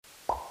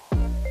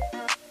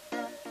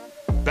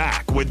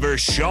back with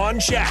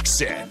Vershawn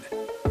Jackson.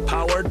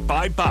 Powered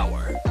by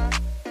Bauer.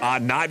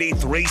 On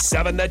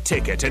 93.7 The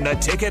Ticket and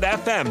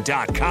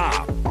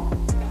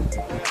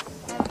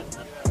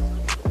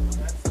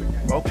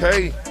theticketfm.com.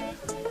 Okay.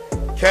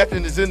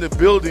 Captain is in the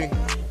building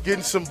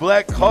getting some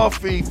black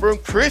coffee from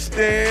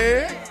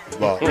Kristen.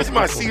 This is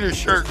my Cedar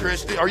shirt,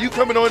 Kristen. Are you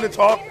coming on to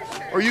talk?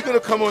 Or are you going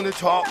to come on to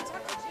talk?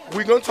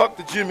 We're going to talk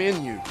to Jim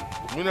in you.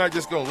 We're not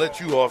just going to let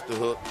you off the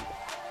hook.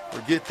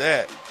 Forget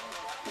that.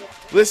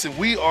 Listen,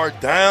 we are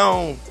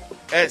down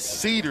at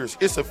CEDARS.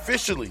 It's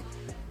officially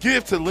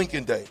Give to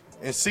Lincoln Day,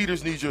 and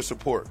CEDARS needs your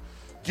support.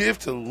 Give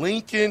to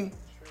Lincoln.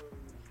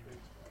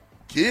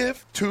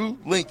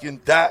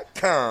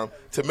 GiveToLincoln.com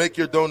to make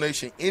your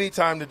donation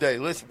anytime today.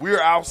 Listen,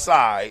 we're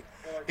outside.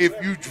 If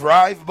you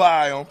drive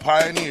by on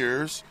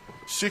Pioneers,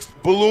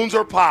 balloons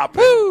are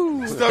popping.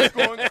 Woo! Stuff's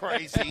going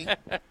crazy.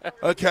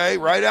 Okay,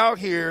 right out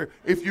here.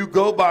 If you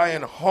go by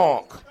and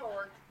honk,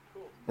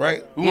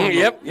 right?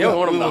 Yep. We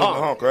want them to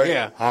honk, right?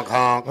 Yeah. Honk,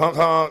 honk, honk,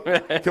 honk.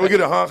 Can we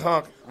get a honk,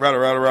 honk? Rattle,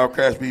 rattle, rattle,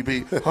 crash,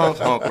 BB. Honk,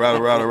 honk,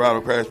 rattle, rattle,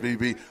 rattle, crash,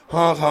 BB.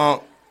 Honk,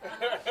 honk.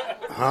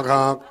 Honk,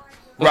 honk.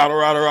 Rattle,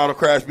 rattle, rattle,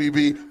 crash,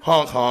 BB.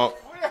 Honk, honk.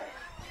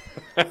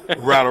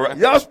 Rattle, rattle.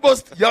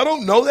 Y'all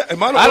don't know that?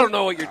 I don't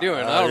know what you're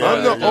doing. I'm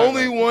the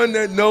only one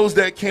that knows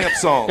that camp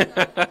song.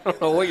 I don't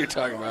know what you're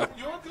talking about.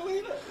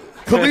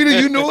 Kalita,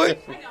 you knew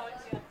it?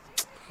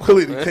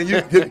 Kalita, can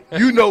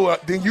you know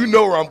then you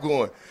know where I'm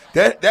going.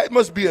 That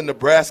must be a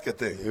Nebraska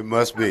thing. It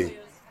must be.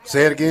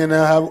 Say it again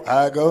now, how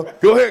I go.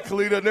 Go ahead,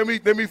 Kalita.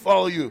 Let me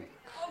follow you.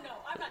 Oh no,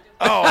 I'm not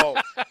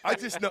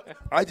doing that.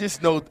 I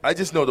just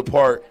know the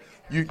part.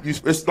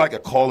 It's like a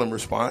call and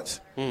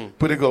response,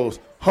 but it goes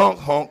honk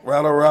honk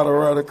rattle rattle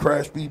rattle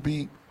crash beep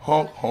beep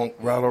honk honk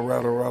rattle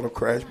rattle rattle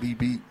crash beep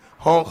beep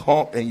honk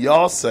honk, and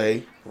y'all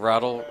say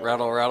rattle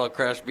rattle rattle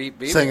crash beep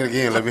beep. Sing it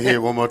again. Let me hear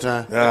it one more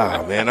time.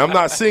 Ah man, I'm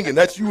not singing.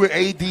 That's you and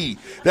AD.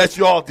 That's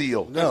y'all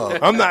deal. No,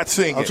 I'm not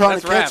singing. I'm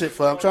trying to catch it.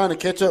 I'm trying to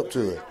catch up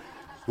to it.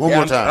 One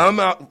more time. I'm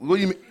out. What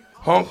do you mean?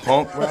 Honk,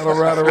 honk, rattle,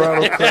 rattle,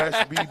 rattle,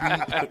 crash, beep,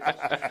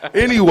 beep.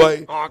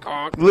 Anyway, honk,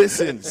 honk.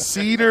 Listen,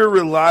 Cedar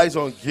relies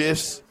on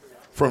gifts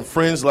from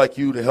friends like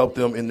you to help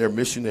them in their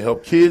mission to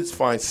help kids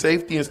find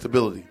safety and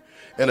stability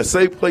and a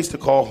safe place to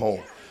call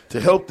home.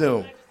 To help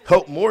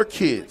more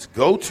kids,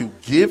 go to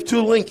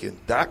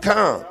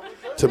GiveToLincoln.com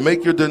to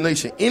make your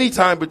donation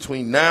anytime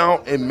between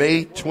now and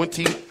May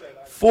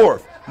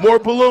 24th. More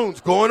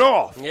balloons going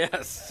off.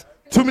 Yes.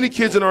 Too many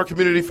kids in our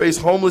community face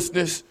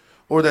homelessness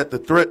or the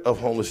threat of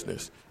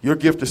homelessness. Your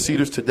gift to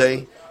CEDARS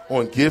today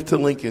on Give to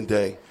Lincoln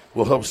Day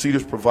will help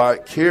CEDARS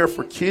provide care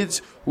for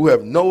kids who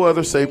have no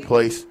other safe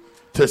place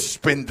to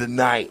spend the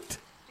night.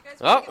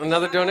 Oh,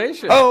 another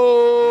donation.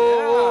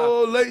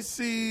 Oh, yeah.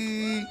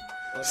 Lacey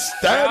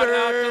Statter.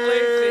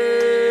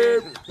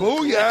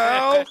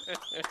 Booyah.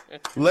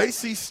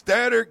 Lacey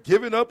Statter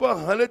giving up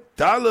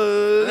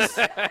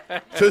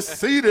 $100 to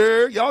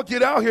Cedar. Y'all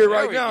get out here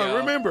right now. Go.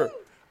 Remember,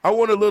 I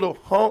want a little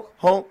honk,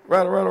 honk,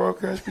 rattle, rattle, rattle,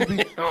 crash,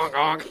 beep, honk,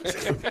 honk.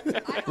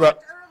 Right.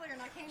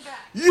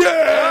 Yeah! Oh,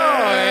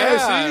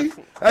 yeah! See?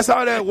 That's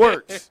how that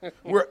works.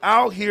 We're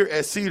out here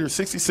at Cedar,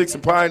 66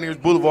 and Pioneers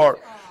Boulevard.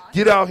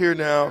 Get out here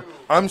now.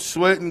 I'm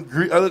sweating.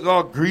 I look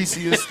all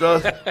greasy and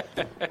stuff.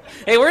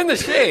 Hey, we're in the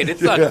shade.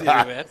 It's not too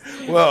bad.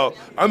 Well,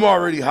 I'm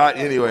already hot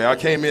anyway. I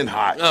came in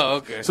hot. Oh,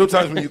 okay.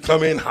 Sometimes when you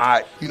come in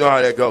hot, you know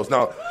how that goes.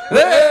 Now,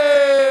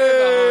 hey!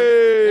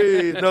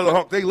 Another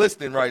honk. They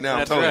listening right now.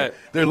 That's I'm telling right. you.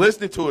 They're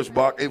listening to us,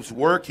 Bach. It's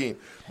working.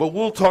 But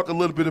we'll talk a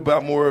little bit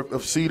about more of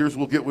CEDARS.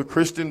 We'll get with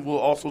Kristen. We'll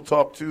also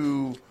talk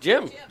to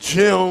Jim,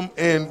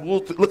 and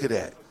we'll look at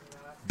that.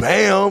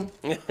 Bam.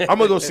 I'm going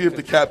to go see if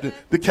the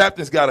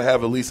captain's got to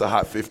have at least a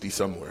hot 50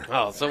 somewhere.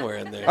 Oh, somewhere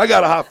in there. I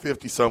got a hot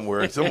 50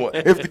 somewhere. If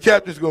the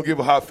captain's going to give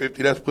a hot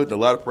 50, that's putting a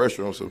lot of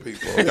pressure on some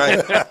people.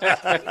 Okay?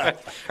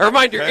 A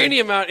reminder,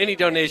 any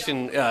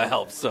donation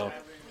helps, so.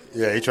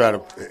 Yeah, he's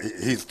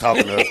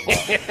talking to us.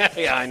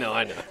 Yeah, I know.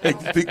 Hey, you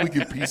think we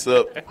can piece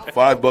up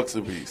 $5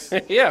 a piece?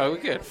 Yeah, we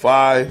could.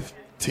 5,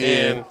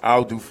 10,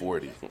 I'll do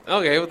 40.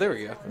 Okay, well, there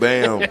we go.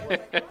 Bam.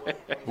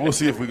 We'll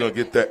see if we're going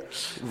to get that.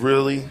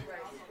 Really?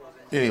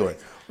 Anyway,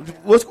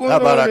 what's going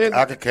on, man?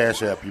 I could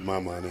cash app you my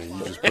money and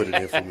you just put it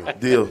in for me.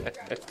 Deal.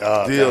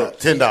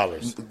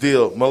 $10.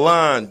 Deal.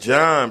 Milan,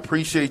 John,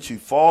 appreciate you.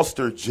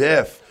 Foster,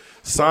 Jeff,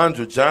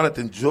 Sandra,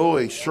 Jonathan,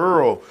 Joy,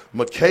 Cheryl,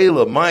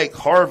 Michaela, Mike,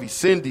 Harvey,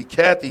 Cindy,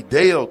 Kathy,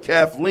 Dale,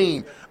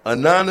 Kathleen,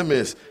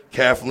 Anonymous,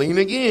 Kathleen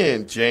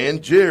again,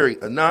 Jan, Jerry,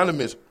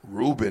 Anonymous,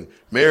 Ruben,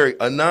 Mary,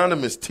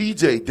 Anonymous,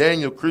 TJ,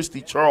 Daniel,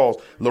 Christy, Charles,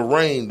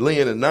 Lorraine,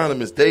 Lynn,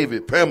 Anonymous,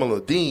 David, Pamela,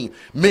 Dean,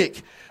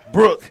 Mick,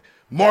 Brooke,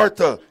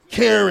 Martha,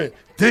 Karen,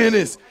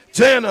 Dennis,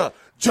 Jana,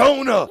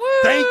 Jonah. Woo!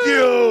 Thank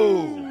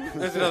you.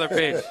 There's another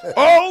page.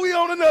 Oh, we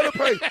on another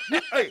page.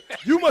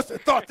 You must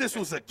have thought this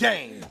was a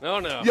game. No.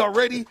 Y'all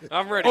ready?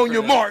 I'm ready. On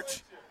your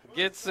march.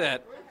 Get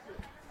set.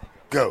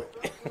 Go.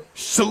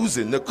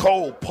 Susan,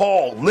 Nicole,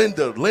 Paul,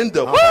 Linda,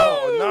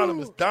 Paul,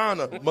 Anonymous,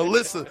 Donna,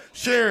 Melissa,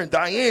 Sharon,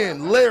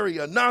 Diane, Larry,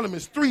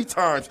 Anonymous 3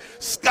 times,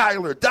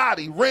 Skylar,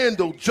 Dottie,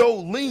 Randall,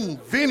 Jolene,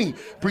 Vinny,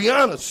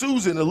 Brianna,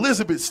 Susan,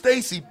 Elizabeth,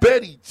 Stacy,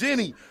 Betty,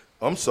 Jenna,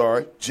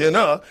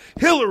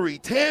 Hillary,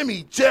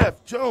 Tammy,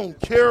 Jeff, Joan,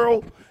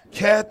 Carol,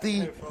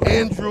 Kathy,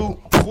 Andrew,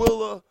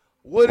 Willa,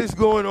 what is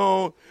going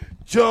on?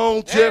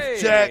 Joan, Jeff,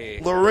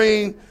 Jack,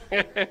 Lorraine,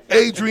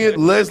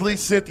 Adrian, Leslie,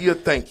 Cynthia,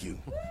 thank you.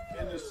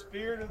 In the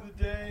spirit of the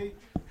day,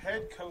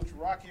 head coach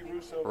Rocky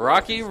Russo.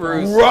 Rocky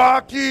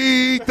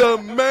the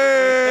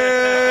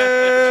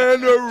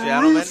man,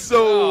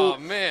 Russo. Oh,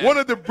 man. One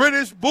of the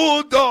British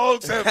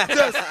Bulldogs have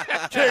just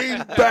came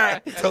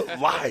back to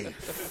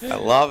life. I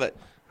love it.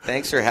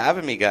 Thanks for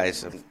having me,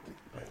 guys. I'm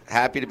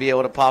happy to be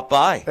able to pop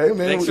by. Hey,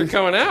 man. Thanks for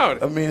coming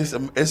out. I mean,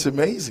 it's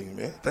amazing,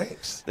 man.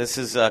 Thanks. This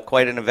is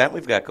quite an event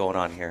we've got going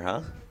on here,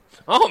 huh?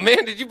 Oh,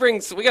 man, did you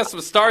bring – we got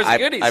some Stars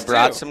goodies, I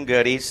brought too. some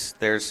goodies.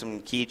 There's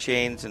some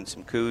keychains and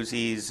some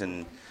koozies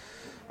and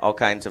all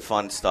kinds of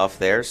fun stuff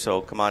there.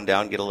 So come on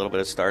down, get a little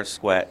bit of Star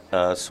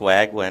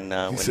swag when He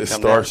you said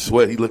come Star down.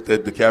 Sweat. He looked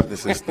at the captain and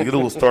said, get a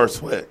little Star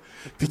Sweat.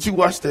 Did you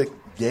watch that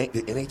game,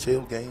 the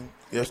NHL game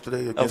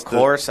yesterday? Of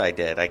course I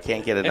did. I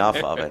can't get enough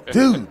of it.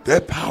 Dude,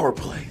 that power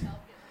play.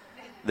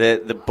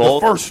 The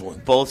first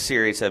one. Both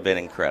series have been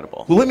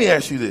incredible. Well, let me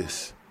ask you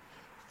this.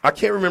 I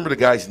can't remember the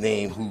guy's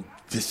name who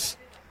just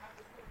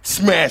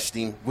smashed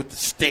him with the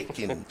stick.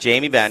 And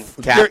Jamie Benn,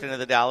 captain of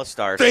the Dallas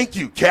Stars. Thank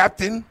you,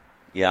 Captain.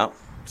 Yeah.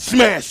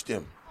 Smashed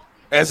him.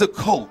 As a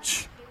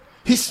coach,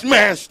 he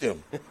smashed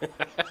him.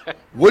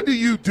 What do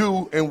you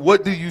do and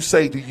what do you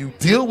say? Do you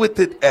deal with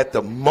it at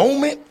the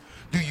moment?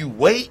 Do you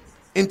wait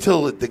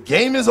until the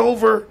game is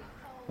over?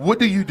 What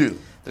do you do?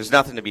 There's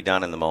nothing to be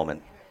done in the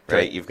moment,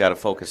 right? Okay. You've got to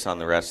focus on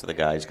the rest of the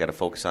guys. You've got to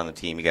focus on the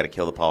team. You've got to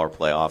kill the power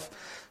play off.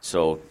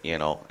 So,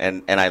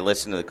 and I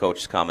listened to the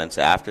coach's comments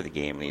after the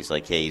game, and he's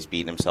like, hey, he's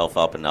beating himself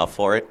up enough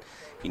for it.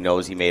 He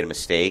knows he made a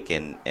mistake,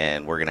 and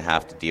we're going to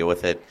have to deal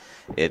with it.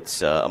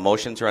 It's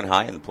emotions run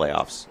high in the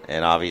playoffs,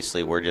 and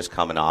obviously we're just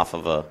coming off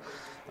of a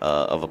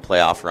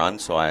playoff run,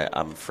 so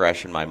I'm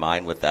fresh in my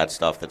mind with that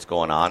stuff that's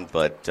going on.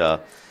 But,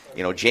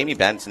 Jamie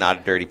Benn's not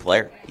a dirty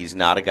player. He's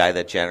not a guy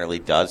that generally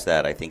does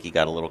that. I think he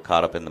got a little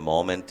caught up in the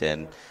moment,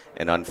 and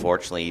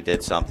unfortunately he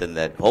did something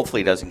that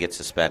hopefully doesn't get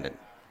suspended.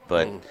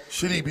 But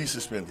should he be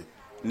suspended?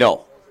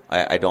 No,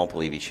 I don't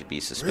believe he should be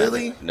suspended.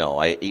 Really? No.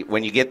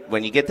 When you get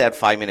that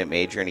 5-minute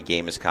major in a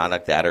game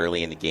misconduct that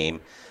early in the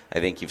game,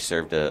 I think you've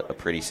served a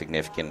pretty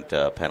significant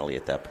penalty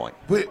at that point.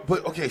 But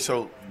okay,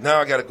 so now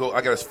I got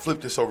to flip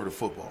this over to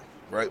football,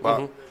 right,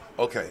 Bob?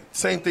 Mm-hmm. Okay,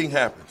 same thing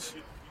happens.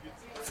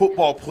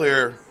 Football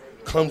player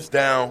comes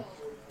down,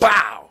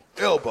 bow,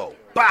 elbow,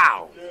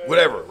 bow,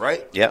 whatever,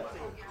 right? Yep.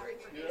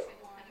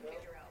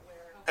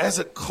 As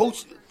a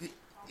coach,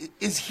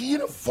 is he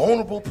in a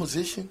vulnerable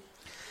position?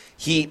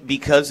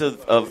 Because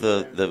of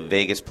the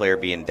Vegas player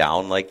being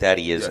down like that,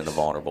 he is in a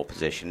vulnerable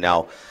position.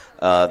 Now,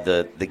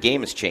 the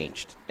game has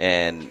changed,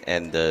 and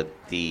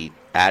the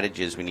adage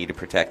is we need to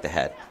protect the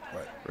head,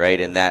 right?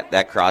 And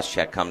that cross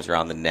check comes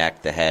around the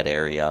neck, the head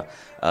area.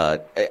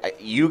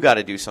 You got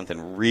to do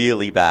something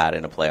really bad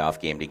in a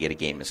playoff game to get a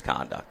game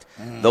misconduct.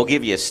 They'll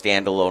give you a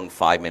standalone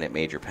 5-minute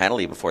major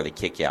penalty before they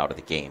kick you out of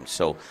the game.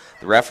 So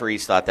the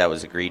referees thought that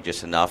was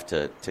egregious enough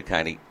to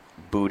kind of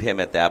boot him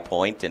at that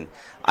point, and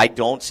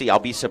I'll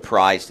be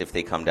surprised if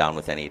they come down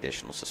with any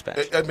additional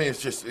suspension. I mean,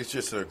 it's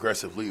just an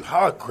aggressive leave.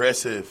 How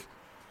aggressive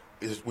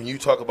is when you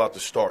talk about the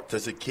start?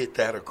 Does it get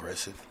that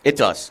aggressive? It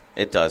does.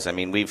 I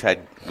mean, we've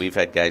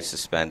had guys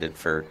suspended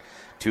for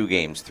 2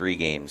 games, 3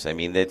 games. I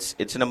mean,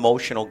 it's an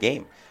emotional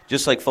game,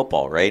 just like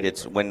football, right?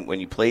 It's when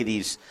you play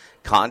these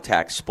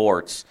contact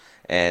sports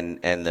and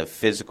the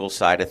physical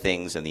side of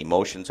things and the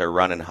emotions are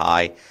running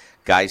high.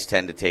 Guys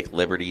tend to take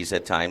liberties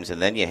at times,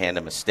 and then you hand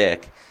them a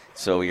stick.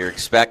 So you're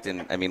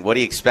expecting, I mean, what do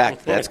you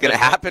expect? That's going to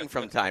happen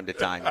from time to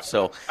time.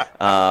 So,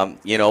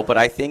 but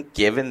I think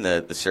given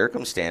the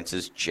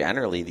circumstances,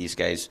 generally these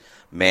guys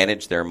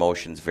manage their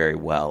emotions very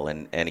well.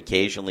 And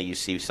occasionally you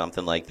see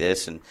something like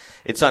this, and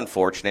it's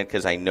unfortunate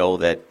because I know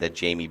that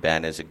Jamie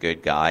Benn is a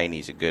good guy and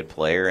he's a good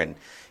player, and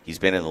he's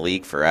been in the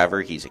league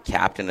forever. He's a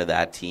captain of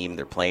that team.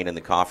 They're playing in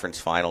the conference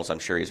finals. I'm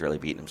sure he's really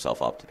beating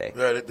himself up today.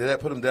 Did that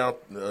put him down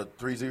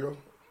 3-0?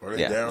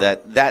 Yeah,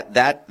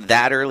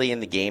 that early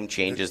in the game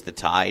changes the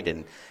tide,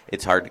 and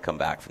it's hard to come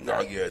back from that.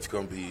 Oh yeah, it's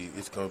gonna be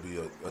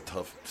a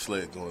tough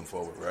sled going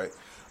forward, right?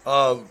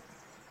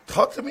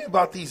 Talk to me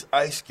about these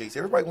ice skates.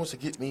 Everybody wants to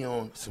get me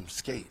on some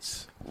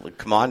skates. Well,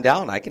 come on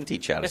down, I can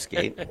teach you how to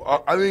skate.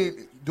 I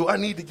mean, do I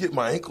need to get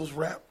my ankles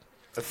wrapped?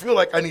 I feel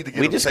like I need to get.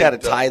 We just got to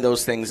tie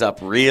those things up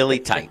really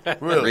tight,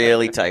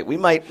 really tight. We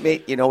might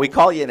make, we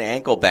call you an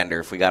ankle bender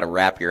if we got to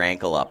wrap your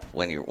ankle up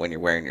when you're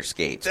wearing your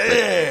skates.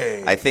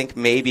 Dang. But I think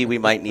maybe we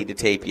might need to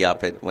tape you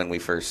up when we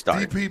first start.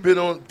 DP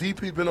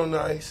been on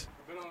the ice.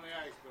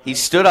 He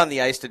stood on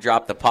the ice to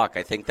drop the puck.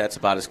 I think that's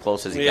about as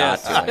close as he got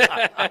to it.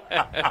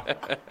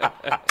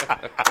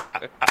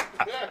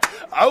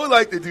 I would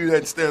like to do that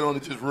and stand on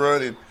and just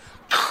run and.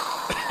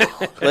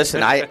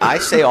 Listen, I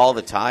say all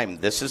the time,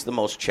 this is the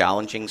most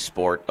challenging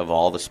sport of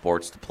all the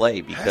sports to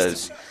play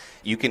because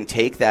you can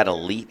take that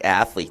elite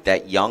athlete,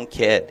 that young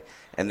kid,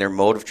 and their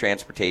mode of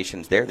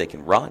transportation is there. They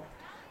can run,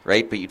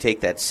 right? But you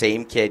take that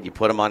same kid, you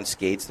put them on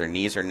skates, their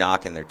knees are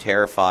knocking, they're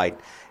terrified.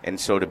 And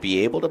so to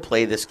be able to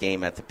play this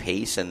game at the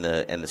pace and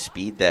the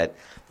speed that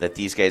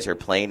these guys are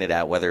playing it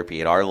at, whether it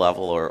be at our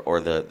level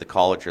or the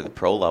college or the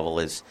pro level,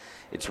 it's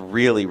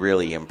really,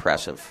 really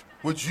impressive.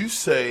 Would you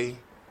say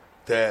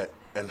that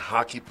a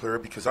hockey player,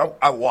 because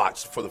I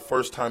watched for the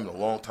first time in a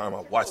long time,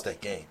 I watched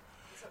that game,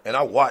 and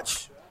I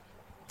watched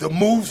the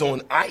moves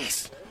on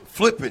ice,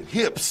 flipping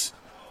hips,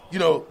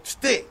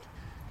 stick.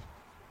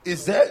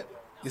 Is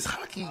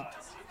hockey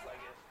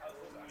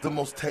the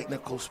most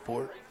technical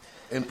sport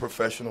in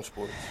professional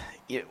sports?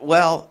 Yeah,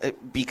 well,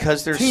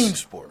 because there's team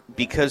sport.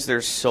 Because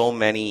there's so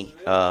many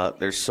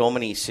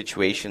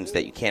situations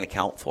that you can't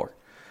account for,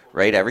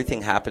 right?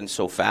 Everything happens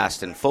so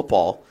fast in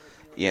football.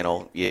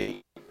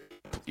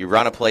 You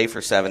run a play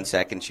for 7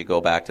 seconds, you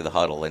go back to the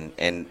huddle,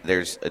 and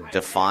there's a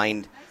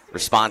defined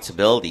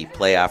responsibility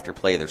play after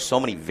play. There's so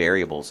many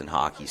variables in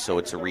hockey, so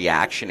it's a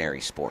reactionary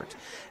sport.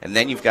 And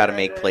then you've got to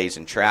make plays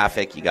in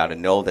traffic. You got to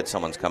know that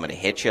someone's coming to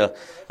hit you.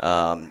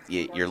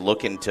 You're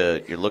looking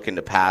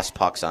to pass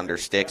pucks under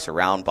sticks,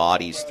 around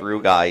bodies,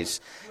 through guys,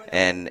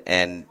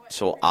 and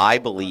so I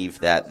believe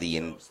that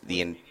the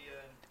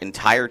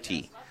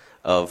entirety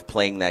of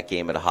playing that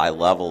game at a high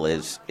level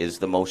is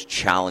the most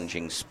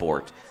challenging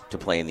sport to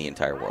play in the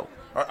entire world.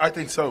 I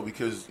think so,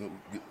 because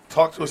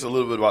talk to us a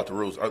little bit about the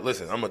rules.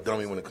 Listen, I'm a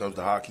dummy when it comes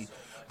to hockey,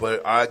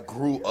 but I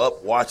grew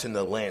up watching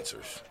the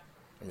Lancers.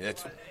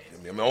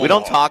 We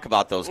don't talk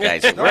about those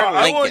guys. No,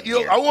 I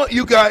want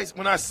you guys,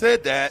 when I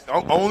said that, the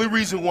only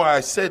reason why I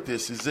said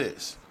this is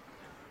this.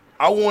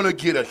 I want to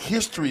get a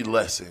history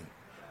lesson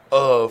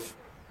of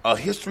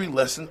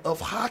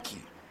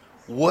hockey.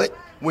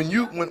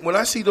 When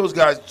I see those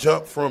guys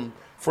jump from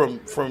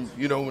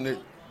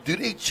do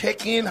they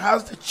check in?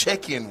 How's the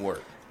check-in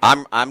work?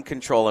 I'm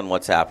controlling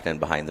what's happening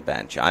behind the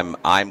bench.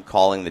 I'm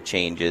calling the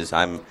changes.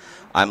 I'm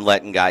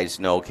letting guys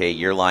know, okay,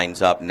 your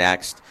line's up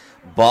next.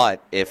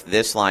 But if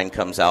this line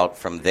comes out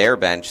from their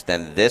bench,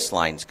 then this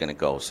line's going to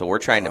go. So we're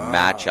trying to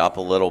match up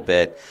a little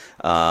bit.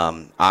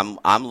 I'm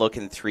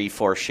looking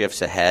 3-4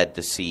 shifts ahead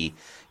to see,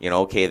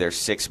 okay, there's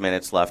 6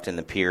 minutes left in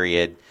the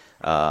period.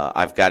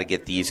 I've got to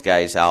get these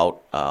guys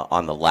out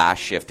on the last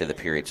shift of the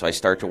period. So I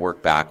start to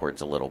work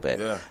backwards a little bit.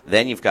 Yeah.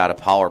 Then you've got a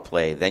power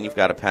play. Then you've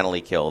got a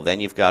penalty kill.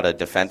 Then you've got a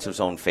defensive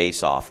zone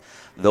face-off.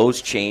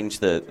 Those change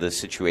the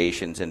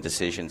situations and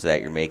decisions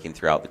that you're making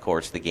throughout the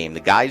course of the game. The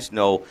guys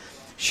know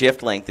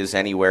shift length is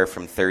anywhere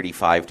from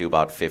 35 to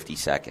about 50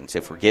 seconds.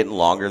 If we're getting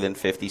longer than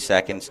 50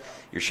 seconds,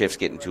 your shift's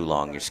getting too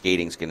long. Your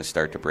skating's going to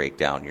start to break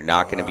down. You're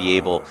not going to be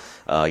able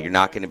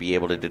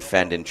to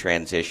defend in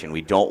transition.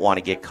 We don't want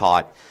to get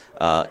caught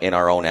in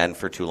our own end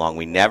for too long.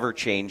 We never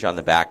change on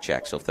the back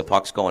check. So if the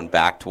puck's going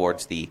back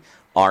towards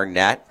our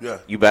net,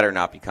 you better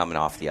not be coming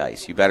off the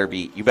ice. You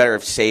better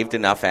have saved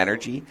enough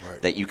energy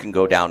that you can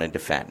go down and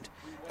defend.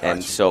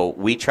 And so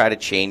we try to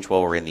change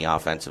while we're in the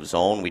offensive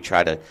zone. We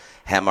try to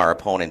hem our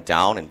opponent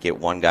down and get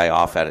one guy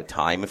off at a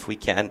time if we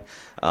can.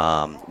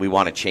 We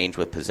want to change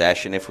with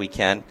possession if we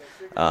can.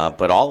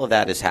 But all of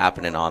that is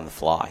happening on the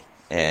fly.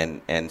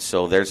 And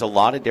so there's a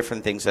lot of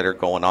different things that are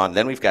going on.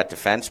 Then we've got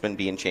defensemen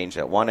being changed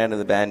at one end of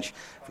the bench.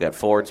 We've got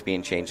forwards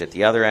being changed at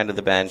the other end of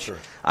the bench. Sure.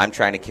 I'm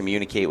trying to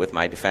communicate with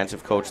my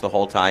defensive coach the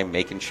whole time,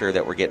 making sure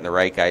that we're getting the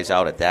right guys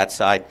out at that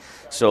side.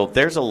 So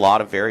there's a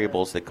lot of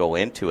variables that go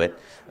into it.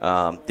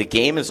 The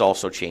game has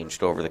also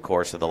changed over the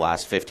course of the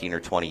last 15 or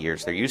 20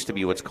 years. There used to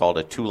be what's called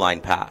a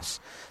two-line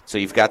pass. So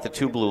you've got the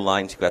two blue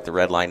lines, you've got the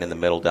red line in the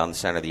middle down the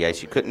center of the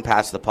ice. You couldn't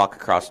pass the puck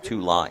across two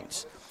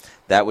lines.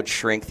 That would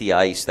shrink the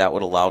ice. That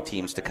would allow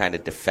teams to kind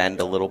of defend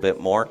a little bit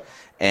more.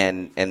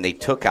 And they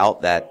took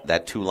out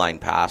that two-line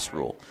pass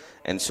rule.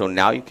 And so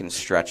now you can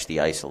stretch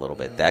the ice a little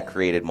bit. That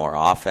created more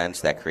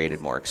offense. That created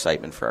more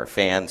excitement for our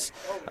fans.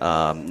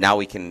 Now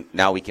we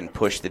can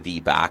push the D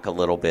back a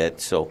little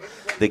bit. So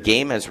the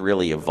game has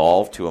really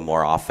evolved to a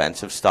more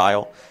offensive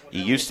style.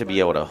 You used to be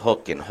able to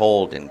hook and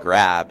hold and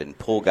grab and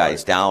pull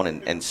guys down,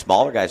 and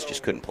smaller guys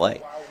just couldn't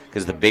play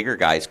because the bigger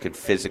guys could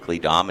physically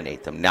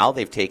dominate them. Now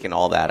they've taken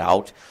all that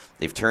out.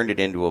 They've turned it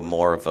into a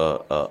more of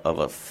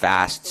a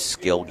fast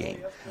skill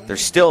game.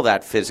 There's still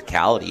that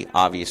physicality.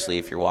 Obviously,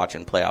 if you're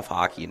watching playoff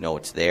hockey, you know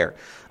it's there.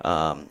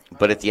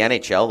 But at the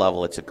NHL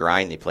level, it's a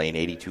grind. They play an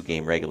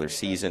 82-game regular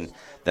season.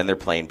 Then they're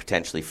playing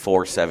potentially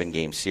 4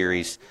 7-game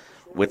series.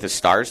 With the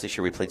Stars this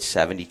year, we played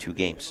 72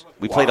 games.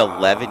 We played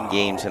 11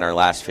 games in our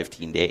last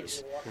 15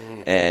 days.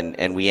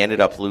 And we ended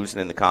up losing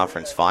in the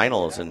conference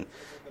finals. And,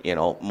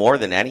 more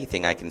than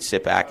anything, I can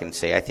sit back and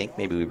say, I think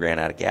maybe we ran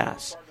out of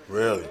gas.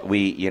 Really?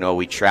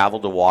 We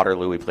traveled to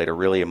Waterloo. We played a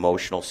really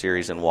emotional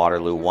series in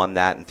Waterloo, won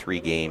that in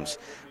 3 games.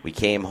 We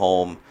came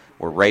home.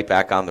 We're right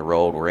back on the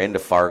road. We're into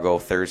Fargo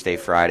Thursday,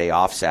 Friday,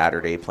 off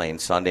Saturday, playing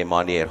Sunday,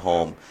 Monday at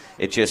home.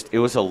 It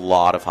was a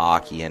lot of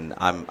hockey, and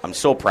I'm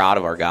so proud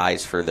of our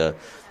guys for the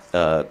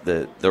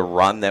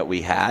run that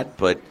we had.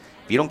 But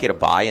if you don't get a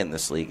bye in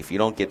this league, if you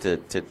don't get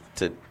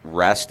to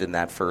rest in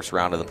that first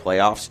round of the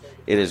playoffs,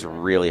 it is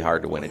really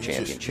hard to win a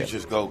championship. You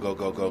just go.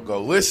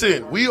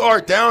 Listen, we are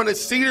down at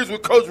Cedars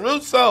with Coach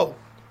Russo.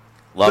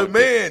 The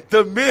man,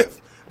 the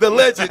myth, the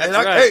legend. And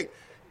hey,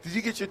 did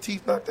you get your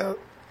teeth knocked out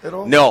at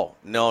all? No.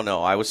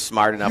 I was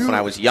smart enough when I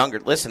was younger.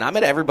 Listen, I'm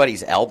at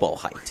everybody's elbow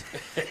height.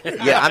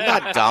 Yeah, I'm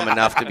not dumb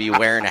enough to be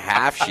wearing a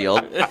half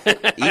shield.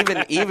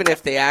 Even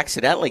if they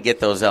accidentally get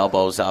those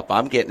elbows up,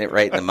 I'm getting it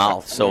right in the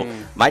mouth. So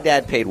my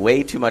dad paid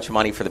way too much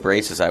money for the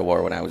braces I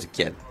wore when I was a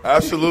kid.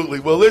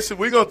 Absolutely. Well, listen,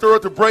 we're going to throw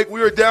it to break.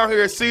 We are down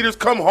here at Cedars.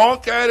 Come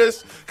honk at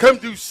us. Come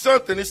do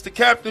something. It's the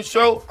Captain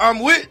Show. I'm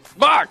with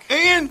Mark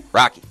and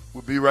Rocky.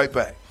 We'll be right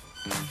back.